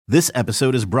This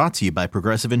episode is brought to you by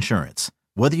Progressive Insurance.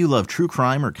 Whether you love true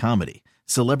crime or comedy,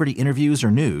 celebrity interviews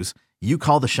or news, you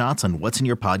call the shots on what's in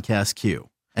your podcast queue.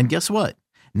 And guess what?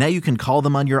 Now you can call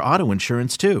them on your auto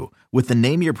insurance too with the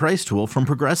Name Your Price tool from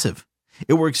Progressive.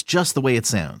 It works just the way it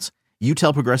sounds. You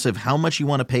tell Progressive how much you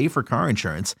want to pay for car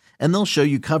insurance, and they'll show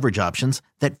you coverage options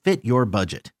that fit your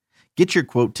budget. Get your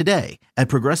quote today at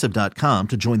Progressive.com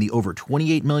to join the over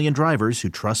 28 million drivers who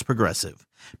trust Progressive.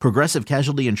 Progressive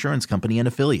Casualty Insurance Company and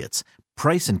Affiliates.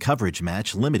 Price and coverage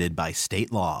match limited by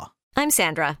state law. I'm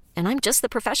Sandra, and I'm just the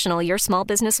professional your small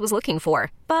business was looking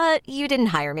for. But you didn't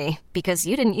hire me because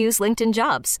you didn't use LinkedIn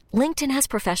Jobs. LinkedIn has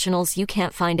professionals you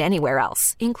can't find anywhere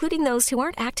else, including those who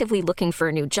aren't actively looking for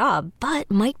a new job, but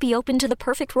might be open to the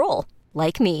perfect role,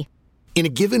 like me. In a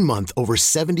given month, over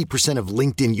 70% of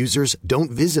LinkedIn users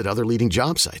don't visit other leading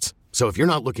job sites. So if you're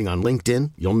not looking on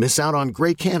LinkedIn, you'll miss out on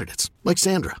great candidates like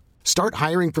Sandra. Start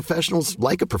hiring professionals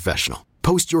like a professional.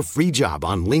 Post your free job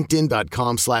on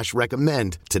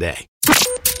linkedin.com/recommend today.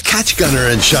 Catch Gunner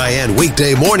and Cheyenne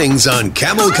weekday mornings on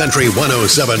Camel Country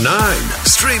 107.9.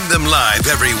 Stream them live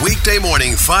every weekday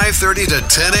morning, 5:30 to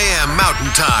 10 a.m. Mountain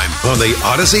Time on the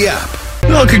Odyssey app.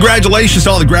 Well, congratulations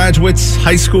to all the graduates,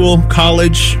 high school,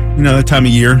 college, that time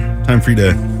of year. Time for you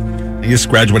to,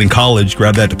 graduating college,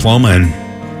 grab that diploma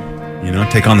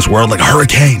and, take on this world like a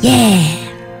hurricane. Yeah.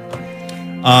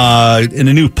 In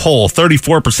a new poll,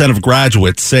 34% of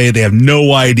graduates say they have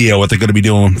no idea what they're going to be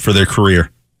doing for their career.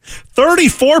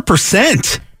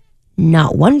 34%!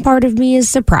 Not one part of me is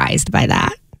surprised by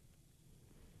that.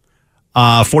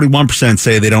 41%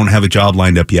 say they don't have a job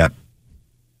lined up yet.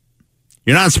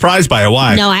 You're not surprised by it.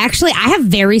 Why? No, actually, I have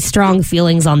very strong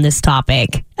feelings on this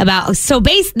topic. This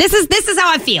is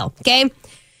how I feel, okay?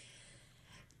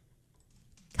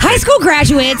 High school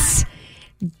graduates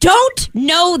don't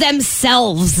know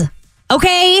themselves,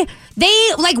 okay?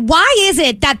 Why is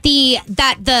it that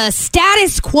the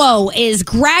status quo is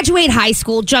graduate high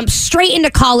school, jump straight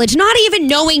into college, not even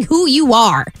knowing who you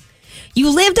are? You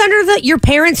lived under your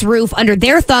parents' roof, under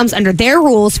their thumbs, under their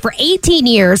rules for 18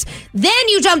 years. Then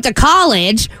you jump to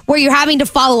college where you're having to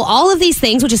follow all of these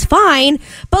things, which is fine.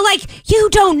 But you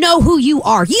don't know who you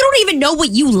are. You don't even know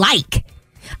what you like.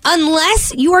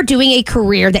 Unless you are doing a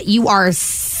career that you are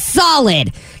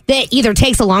solid, that either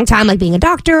takes a long time, like being a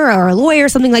doctor or a lawyer or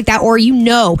something like that, or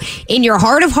in your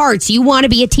heart of hearts, you want to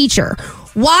be a teacher.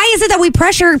 Why is it that we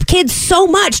pressure kids so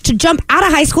much to jump out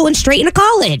of high school and straight into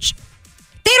college?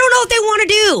 They don't know what they want to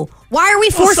do. Why are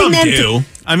we forcing them to?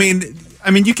 I mean,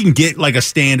 you can get a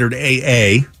standard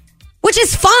AA, which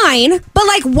is fine. But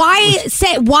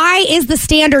why is the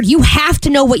standard you have to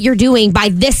know what you're doing by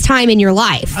this time in your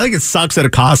life? I think it sucks that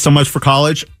it costs so much for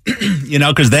college.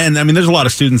 Because then there's a lot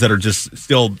of students that are just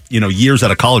still years out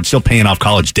of college, still paying off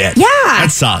college debt. Yeah, that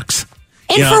sucks.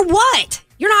 And for what?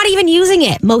 You're not even using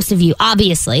it. Most of you,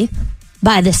 obviously,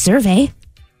 by this survey.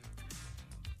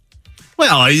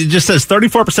 Well, it just says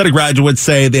 34% of graduates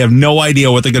say they have no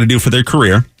idea what they're going to do for their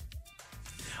career.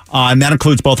 And that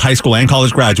includes both high school and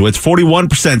college graduates.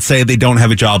 41% say they don't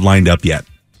have a job lined up yet.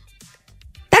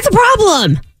 That's a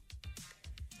problem.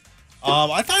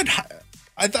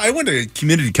 I went to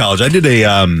community college. I did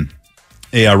a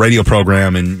radio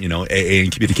program and, AA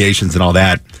and communications and all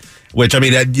that. Which, all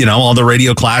the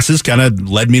radio classes kind of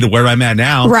led me to where I'm at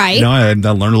now. Right. I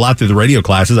learned a lot through the radio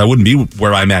classes. I wouldn't be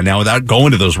where I'm at now without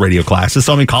going to those radio classes.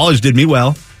 So, college did me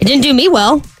well. It didn't do me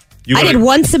well. I did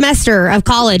one semester of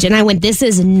college, and I went, this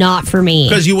is not for me.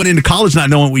 Because you went into college not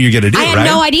knowing what you're going to do, I had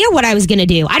no idea what I was going to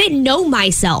do. I didn't know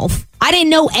myself. I didn't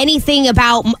know anything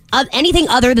about anything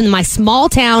other than my small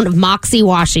town of Moxie,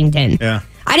 Washington. Yeah.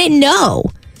 I didn't know.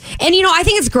 And, I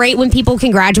think it's great when people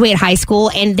can graduate high school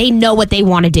and they know what they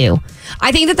want to do.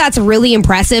 I think that that's really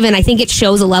impressive, and I think it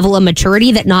shows a level of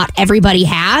maturity that not everybody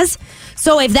has.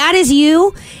 So if that is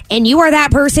you, and you are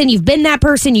that person, you've been that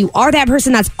person, you are that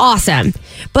person, that's awesome.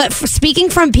 But speaking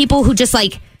from people who just I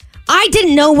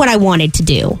didn't know what I wanted to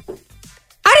do.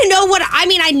 I didn't know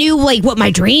I knew what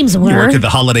my dreams were. You work at the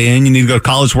Holiday Inn? You need to go to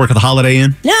college to work at the Holiday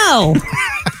Inn? No.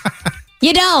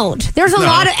 You don't. There's a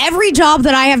lot of every job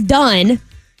that I have done.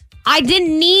 I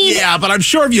didn't need... Yeah, but I'm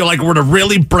sure if you were to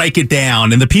really break it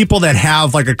down, and the people that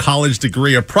have a college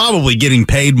degree are probably getting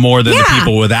paid more than the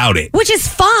people without it. Which is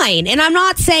fine. And I'm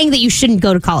not saying that you shouldn't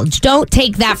go to college. Don't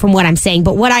take that from what I'm saying.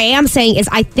 But what I am saying is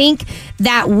I think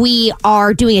that we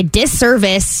are doing a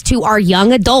disservice to our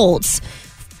young adults,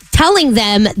 telling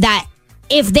them that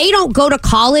if they don't go to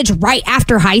college right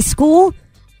after high school,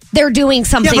 they're doing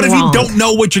something Yeah, but if wrong. you don't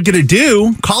know what you're going to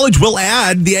do, college will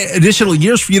add the additional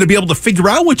years for you to be able to figure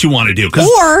out what you want to do.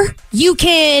 Or you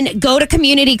can go to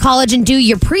community college and do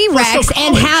your prereqs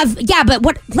and have,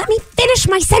 let me finish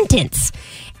my sentence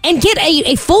and get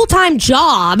a full-time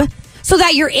job so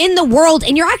that you're in the world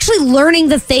and you're actually learning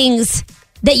the things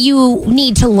that you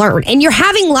need to learn. And you're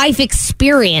having life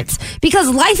experience because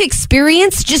life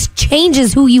experience just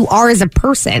changes who you are as a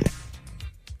person.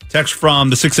 Text from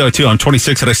the 602. I'm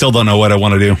 26 and I still don't know what I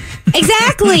want to do.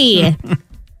 Exactly.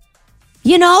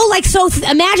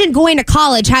 Imagine going to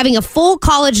college, having a full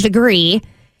college degree,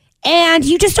 and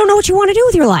you just don't know what you want to do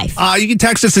with your life. You can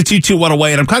text us at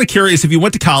 22108. And I'm kind of curious, if you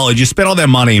went to college, you spent all that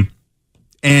money,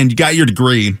 and you got your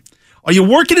degree, are you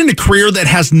working in a career that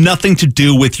has nothing to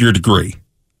do with your degree?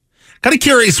 Kind of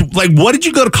curious, what did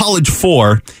you go to college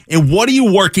for, and what are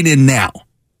you working in now?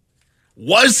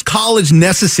 Was college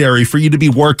necessary for you to be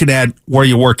working at where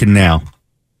you're working now?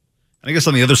 And I guess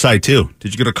on the other side, too.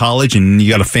 Did you go to college and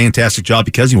you got a fantastic job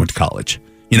because you went to college?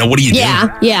 What do you do?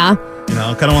 Yeah. Kind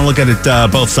of want to look at it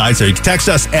both sides there. You can text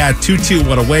us at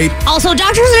 22108. Also,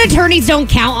 doctors and attorneys don't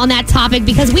count on that topic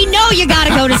because we know you got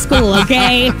to go to school,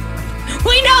 okay?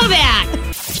 We know that.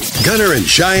 Gunner and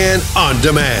Cheyenne on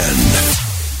demand.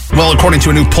 Well, according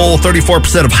to a new poll,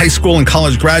 34% of high school and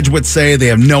college graduates say they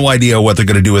have no idea what they're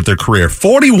going to do with their career.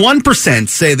 41%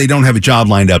 say they don't have a job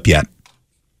lined up yet.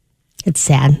 It's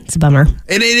sad. It's a bummer.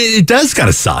 And it does kind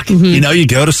of suck. Mm-hmm. You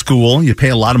go to school, you pay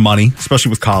a lot of money, especially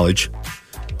with college,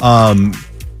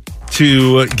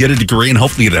 to get a degree and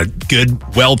hopefully get a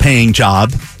good, well-paying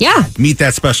job. Yeah. Meet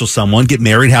that special someone, get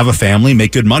married, have a family,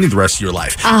 make good money the rest of your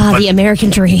life. The American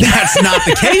dream. That's not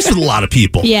the case with a lot of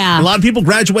people. Yeah. A lot of people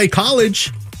graduate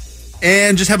college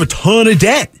and just have a ton of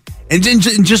debt and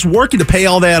just working to pay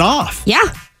all that off.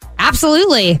 Yeah,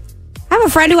 absolutely. I have a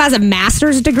friend who has a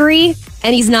master's degree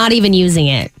and he's not even using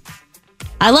it.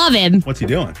 I love him. What's he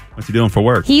doing? What's he doing for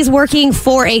work? He's working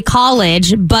for a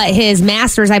college, but his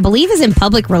master's, I believe, is in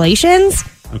public relations.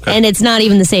 Okay. And it's not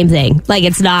even the same thing.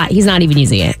 He's not even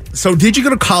using it. So did you go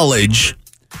to college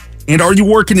and are you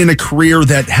working in a career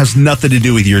that has nothing to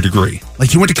do with your degree?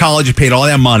 You went to college, you paid all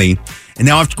that money, and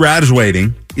now after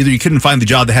graduating, either you couldn't find the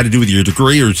job that had to do with your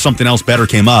degree or something else better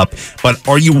came up, but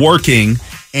are you working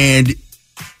and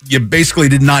you basically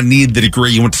did not need the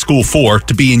degree you went to school for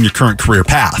to be in your current career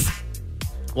path?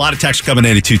 A lot of texts coming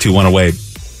in at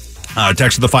 22108.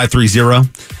 Text to the 530.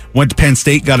 Went to Penn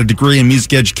State, got a degree in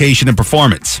music education and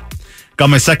performance. Got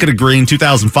my second degree in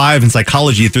 2005 in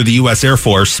psychology through the U.S. Air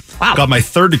Force. Wow. Got my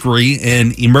third degree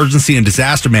in emergency and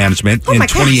disaster management in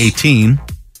 2018.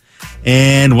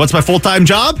 And what's my full-time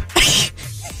job?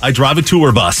 I drive a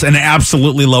tour bus and I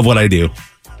absolutely love what I do.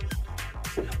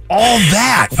 All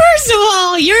that. First of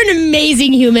all, you're an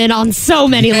amazing human on so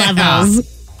many levels.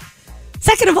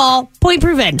 Second of all, point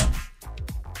proven. Wow.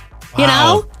 You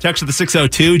know? Text to the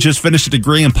 602. Just finished a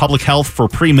degree in public health for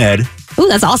pre-med. Ooh,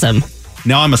 that's awesome.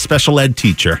 Now I'm a special ed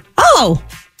teacher. Oh.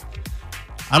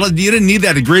 You didn't need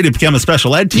that degree to become a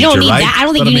special ed teacher, You don't need right? that. I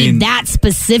don't think you need that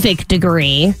specific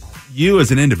degree. You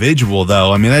as an individual,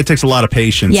 though, that takes a lot of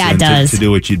patience to do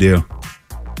what you do.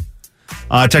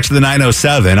 Text to the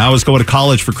 907. I was going to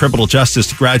college for criminal justice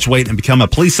to graduate and become a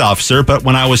police officer, but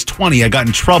when I was 20, I got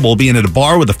in trouble being at a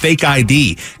bar with a fake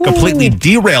ID. Completely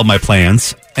derailed my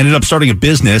plans. Ended up starting a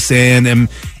business and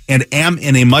am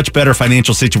in a much better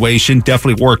financial situation.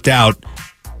 Definitely worked out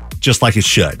just like it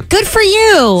should. Good for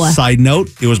you. Side note,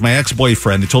 it was my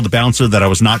ex-boyfriend that told the bouncer that I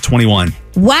was not 21.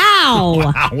 Wow.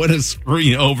 Wow, what a screw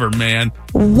you over, man.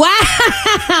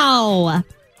 Wow.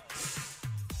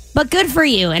 But good for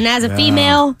you. And as a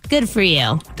female, good for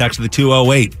you. Text to the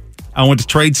 208. I went to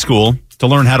trade school to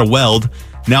learn how to weld.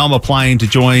 Now I'm applying to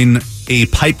join a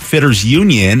pipe fitters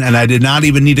union, and I did not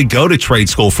even need to go to trade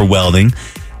school for welding.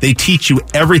 They teach you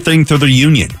everything through their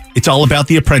union. It's all about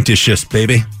the apprenticeships,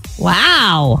 baby.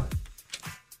 Wow.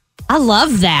 I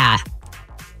love that.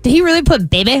 Did he really put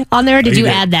baby on there, or did you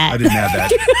add that? I didn't add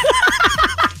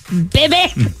that.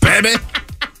 Baby. Baby.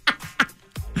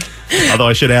 Although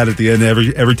I should add at the end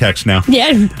of every text now.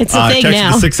 Yeah, it's a thing text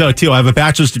now. To 602. I have a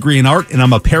bachelor's degree in art, and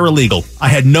I'm a paralegal. I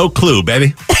had no clue,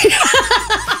 baby.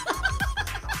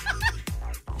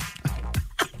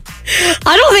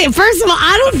 First of all,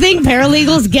 I don't think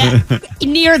paralegals get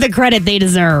near the credit they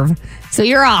deserve. So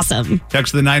you're awesome.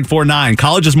 Text to the 949.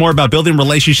 College is more about building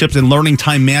relationships and learning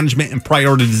time management and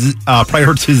prioritization.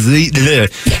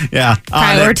 Yeah.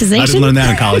 Prioritization? I didn't learn that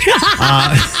in college.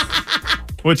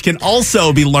 Which can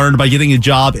also be learned by getting a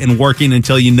job and working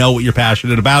until you know what you're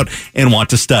passionate about and want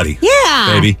to study.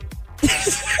 Yeah. Baby.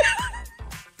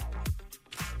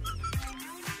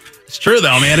 true,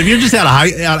 though, man. If you're just out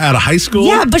of high school.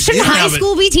 Yeah, but shouldn't high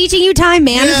school be teaching you time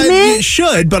management? Yeah, it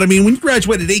should. But I mean, when you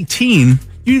graduate at 18,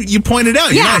 you pointed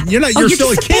out you're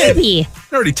still a kid. Baby.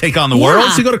 You already take on the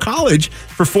world. So you go to college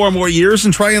for 4 more years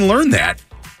and try and learn that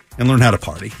and learn how to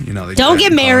party. Don't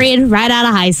get married right out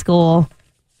of high school.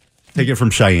 Take it from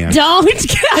Cheyenne. Don't.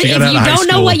 If you don't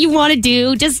know what you want to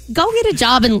do, just go get a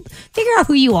job and figure out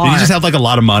who you are. You just have like a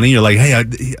lot of money. You're like, hey,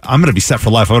 I'm going to be set for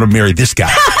life. I want to marry this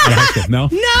guy. No?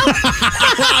 No.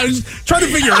 I was trying to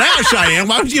figure it out, Cheyenne.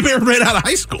 Why would you get married right out of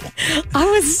high school? I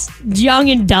was young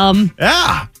and dumb.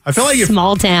 Yeah. I feel like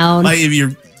small town. Like if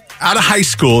you're out of high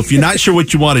school, if you're not sure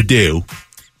what you want to do,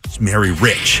 just marry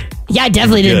rich. Yeah, I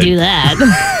definitely didn't do that.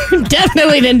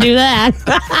 Definitely didn't do that.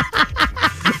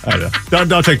 I know.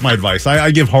 Don't take my advice. I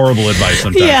give horrible advice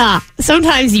sometimes. Yeah,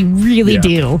 sometimes you really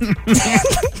do.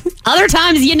 Other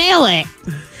times you nail it.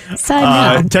 So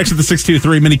text at the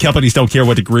 623. Many companies don't care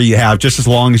what degree you have, just as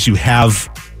long as you have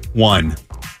one.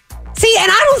 See,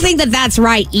 and I don't think that that's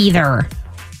right either.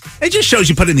 It just shows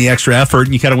you put in the extra effort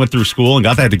and you kind of went through school and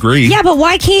got that degree. Yeah, but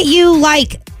why can't you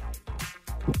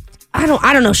I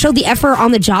don't know, show the effort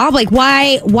on the job? Like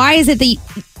why is it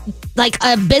that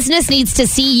a business needs to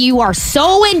see you are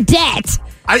so in debt?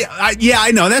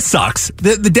 I know that sucks.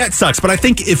 The debt sucks, but I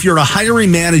think if you're a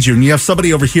hiring manager and you have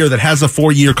somebody over here that has a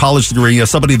 4-year college degree, you have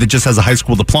somebody that just has a high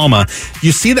school diploma,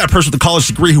 you see that person with a college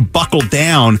degree who buckled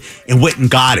down and went and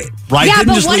got it, right? Yeah,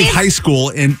 didn't just leave high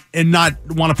school and not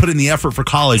want to put in the effort for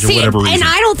college or whatever reason. And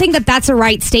I don't think that that's a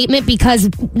right statement, because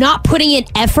not putting in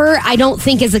effort, I don't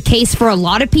think is a case for a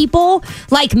lot of people.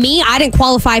 Like me, I didn't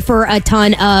qualify for a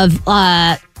ton of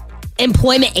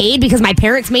employment aid because my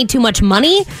parents made too much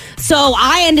money. So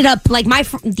I ended up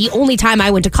the only time I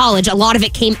went to college, a lot of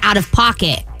it came out of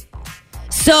pocket.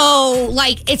 So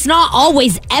it's not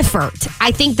always effort.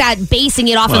 I think that basing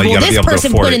it off of this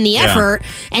person put in the effort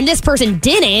and this person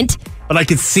didn't. But I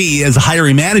could see as a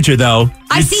hiring manager though,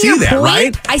 I see your point.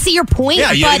 Right? I see your point,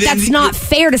 but that's not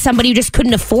fair to somebody who just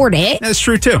couldn't afford it. That's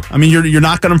true too. I mean, you're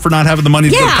knocking them for not having the money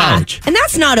to go to college, and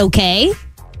that's not okay.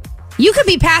 You could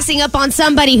be passing up on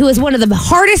somebody who is one of the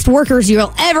hardest workers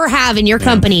you'll ever have in your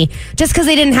company just because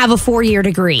they didn't have a 4-year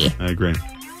degree. I agree.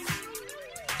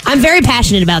 I'm very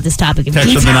passionate about this topic. Text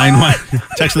to the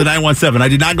 917. I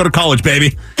did not go to college,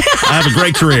 baby. I have a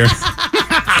great career.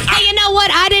 Hey, you know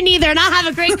what? I didn't either, and I have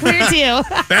a great career too.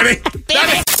 Baby.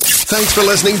 Thanks for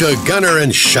listening to Gunner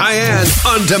and Cheyenne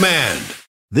on Demand.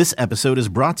 This episode is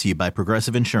brought to you by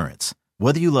Progressive Insurance.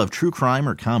 Whether you love true crime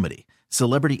or comedy,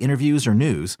 celebrity interviews or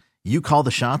news, you call the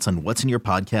shots on what's in your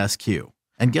podcast queue.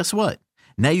 And guess what?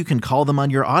 Now you can call them on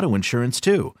your auto insurance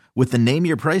too with the Name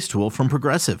Your Price tool from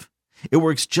Progressive. It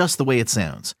works just the way it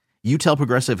sounds. You tell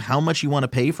Progressive how much you want to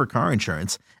pay for car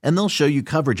insurance, and they'll show you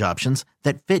coverage options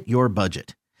that fit your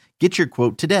budget. Get your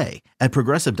quote today at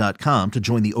Progressive.com to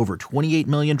join the over 28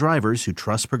 million drivers who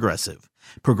trust Progressive.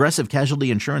 Progressive Casualty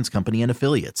Insurance Company and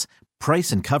Affiliates.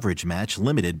 Price and coverage match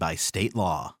limited by state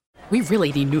law. We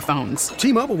really need new phones.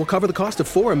 T-Mobile will cover the cost of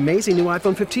 4 amazing new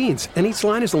iPhone 15s, and each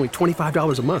line is only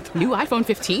 $25 a month. New iPhone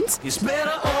 15s? It's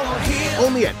better over here.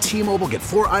 Only at T-Mobile, get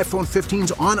 4 iPhone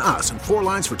 15s on us and 4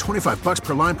 lines for $25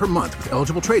 per line per month with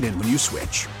eligible trade-in when you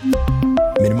switch.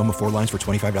 Minimum of 4 lines for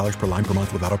 $25 per line per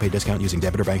month with autopay discount using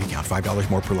debit or bank account. $5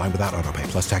 more per line without autopay,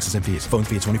 plus taxes and fees. Phone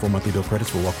fee at 24 monthly bill credits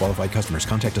for well-qualified customers.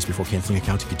 Contact us before canceling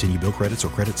account to continue bill credits or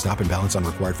credit stop and balance on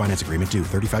required finance agreement due.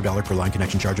 $35 per line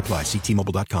connection charge applies. See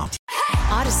T-Mobile.com.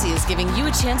 Odyssey is giving you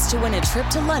a chance to win a trip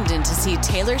to London to see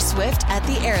Taylor Swift at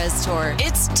the Eras Tour.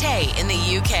 It's Tay in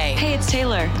the UK. Hey, it's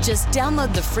Taylor. Just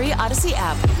download the free Odyssey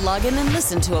app, log in and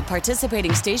listen to a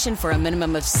participating station for a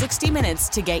minimum of 60 minutes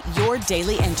to get your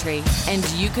daily entry. And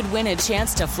you could win a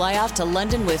chance to fly off to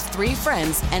London with 3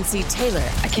 friends and see Taylor.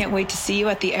 I can't wait to see you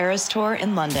at the Eras Tour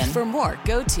in London. For more,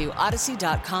 go to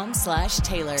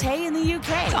odyssey.com/Taylor. Tay in the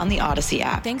UK. On the Odyssey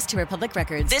app. Thanks to Republic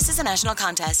Records. This is a national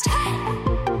contest.